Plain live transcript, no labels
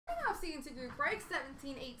CNC Group Break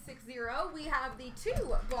 17860. We have the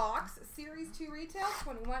 2-box Series 2 Retail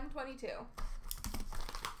 21-22.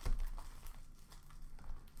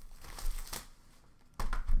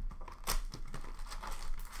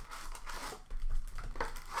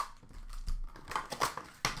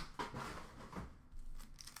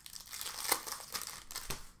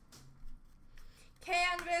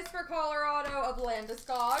 Canvas for Colorado of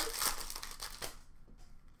Landeskog.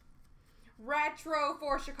 Retro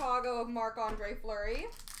for Chicago of Marc-Andre Fleury.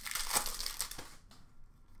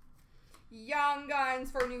 Young Guns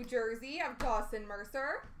for New Jersey of Dawson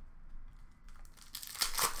Mercer.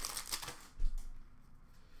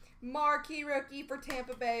 Marquee Rookie for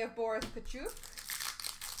Tampa Bay of Boris Kachuk.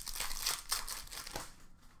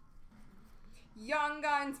 Young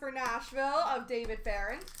Guns for Nashville of David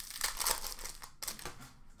Farron.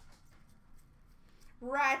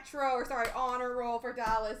 Honor Roll for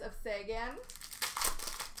Dallas of Sagan.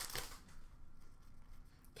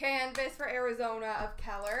 Canvas for Arizona of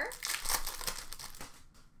Keller.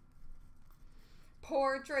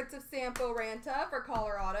 Portraits of Sampo Ranta for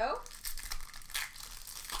Colorado.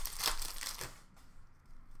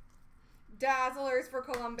 Dazzlers for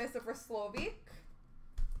Columbus of Roslovic.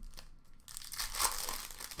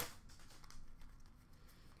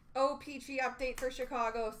 OPG update for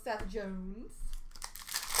Chicago of Seth Jones.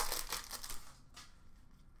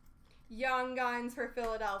 Young Guns for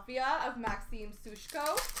Philadelphia of Maxime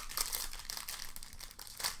Sushko.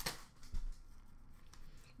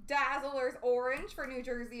 Dazzlers Orange for New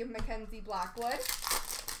Jersey of Mackenzie Blackwood.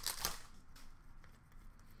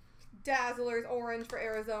 Dazzlers Orange for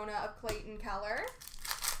Arizona of Clayton Keller.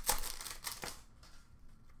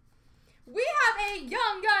 We have a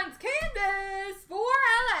Young Guns canvas for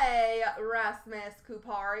LA, Rasmus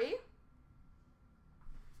Kupari.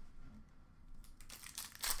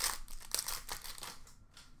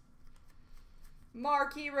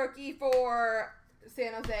 Marquee Rookie for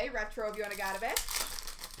San Jose, Retro of Yonagatovic.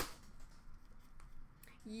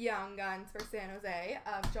 Young Guns for San Jose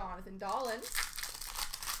of Jonathan Dolan.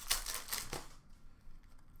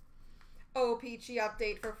 OPG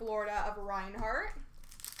update for Florida of Reinhardt.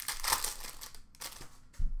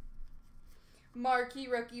 Marquee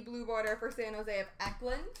Rookie Blue Border for San Jose of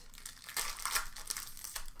Eklund.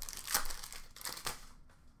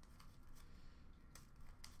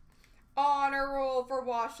 Honor Roll for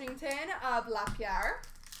Washington of Lapierre.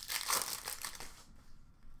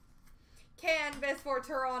 Canvas for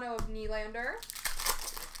Toronto of Nylander.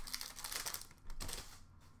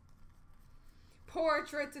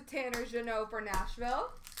 Portraits of Tanner Jeannot for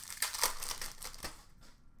Nashville.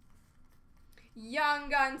 Young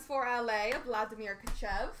Guns for LA of Vladimir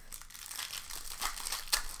Kachev.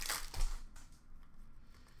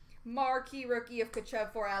 Marquee Rookie of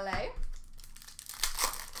Kachev for LA.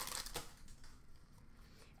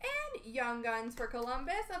 Young Guns for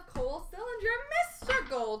Columbus of Cole Sillinger. Mr.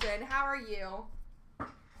 Golden, how are you?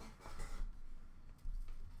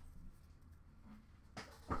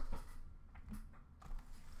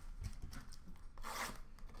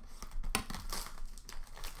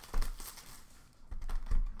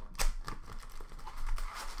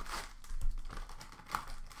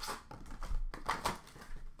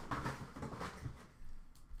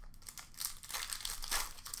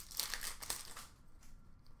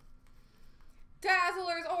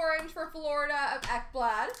 Dazzlers Orange for Florida of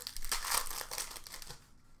Ekblad.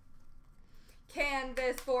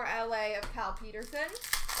 Canvas for LA of Cal Peterson.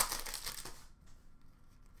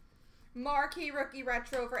 Marquee Rookie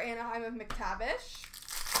Retro for Anaheim of McTavish.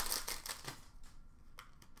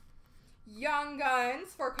 Young Guns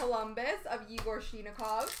for Columbus of Yegor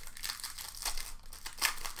Shinikov.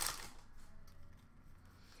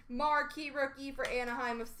 Marquee Rookie for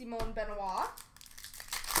Anaheim of Simone Benoit.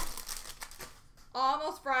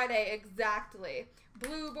 Almost Friday, exactly.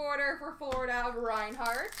 Blue Border for Florida of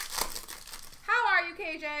Reinhardt. How are you,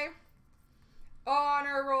 KJ?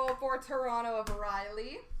 Honor Roll for Toronto of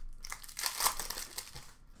Riley.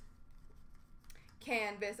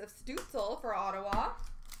 Canvas of Stutzel for Ottawa.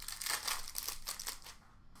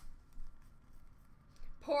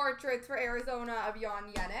 Portraits for Arizona of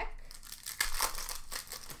Jan Jenik.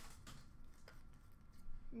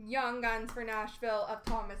 Young Guns for Nashville of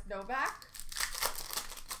Thomas Novak.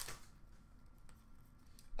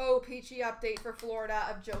 OPG update for Florida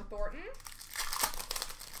of Joe Thornton.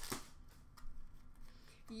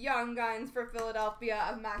 Young Guns for Philadelphia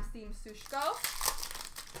of Maxime Sushko.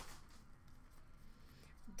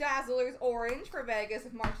 Dazzlers Orange for Vegas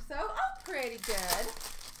of Marchessault. Oh, pretty good.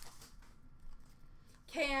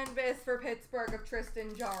 Canvas for Pittsburgh of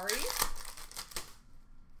Tristan Jarry.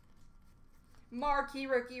 Marquee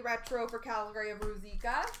Rookie Retro for Calgary of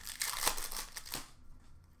Ruzicka.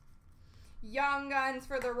 Young Guns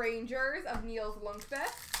for the Rangers of Niels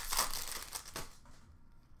Lundqvist.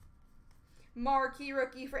 Marquee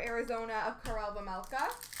Rookie for Arizona of Karel Vejmelka.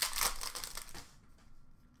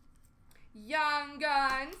 Young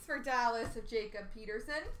Guns for Dallas of Jacob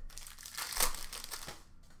Peterson.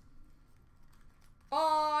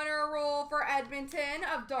 Honor Roll for Edmonton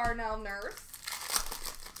of Darnell Nurse.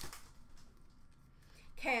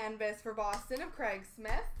 Canvas for Boston of Craig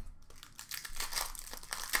Smith.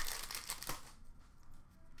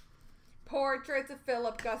 Portraits of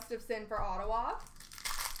Philip Gustafson for Ottawa.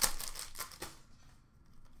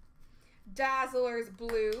 Dazzlers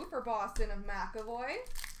Blue for Boston of McAvoy.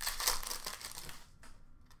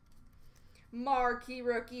 Marquee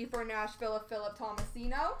Rookie for Nashville of Philip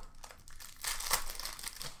Tomasino.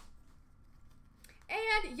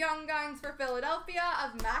 And Young Guns for Philadelphia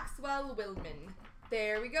of Maxwell Willman.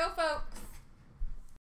 There we go, folks.